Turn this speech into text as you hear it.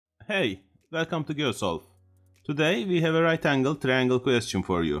Hey, welcome to GeoSolve. Today we have a right angle triangle question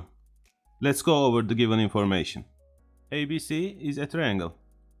for you. Let's go over the given information. ABC is a triangle.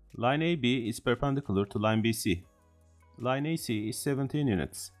 Line AB is perpendicular to line BC. Line AC is 17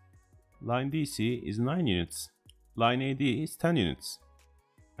 units. Line DC is 9 units. Line AD is 10 units.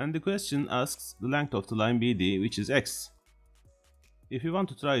 And the question asks the length of the line BD, which is x. If you want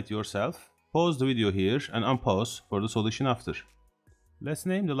to try it yourself, pause the video here and unpause for the solution after. Let's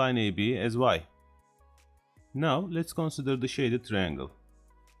name the line AB as y. Now let's consider the shaded triangle.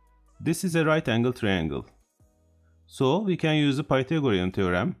 This is a right angle triangle. So we can use the Pythagorean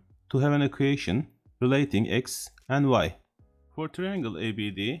theorem to have an equation relating x and y. For triangle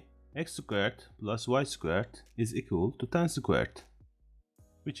ABD, x squared plus y squared is equal to 10 squared,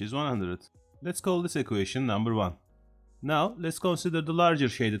 which is 100. Let's call this equation number 1. Now let's consider the larger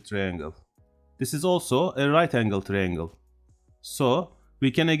shaded triangle. This is also a right angle triangle. So we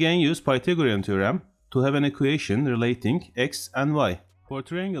can again use Pythagorean theorem to have an equation relating x and y. For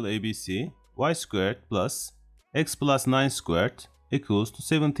triangle ABC, y squared plus x plus 9 squared equals to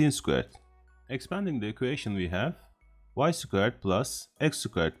 17 squared. Expanding the equation, we have y squared plus x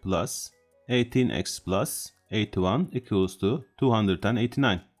squared plus 18x plus 81 equals to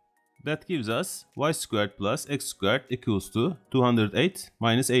 289. That gives us y squared plus x squared equals to 208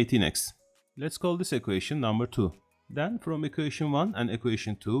 minus 18x. Let's call this equation number 2. Then from equation 1 and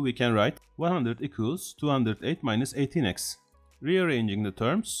equation 2 we can write 100 equals 208 minus 18x. Rearranging the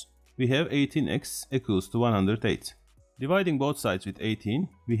terms, we have 18x equals to 108. Dividing both sides with 18,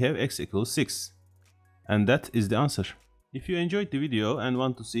 we have x equals 6. And that is the answer. If you enjoyed the video and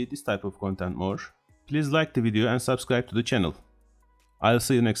want to see this type of content more, please like the video and subscribe to the channel. I'll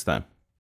see you next time.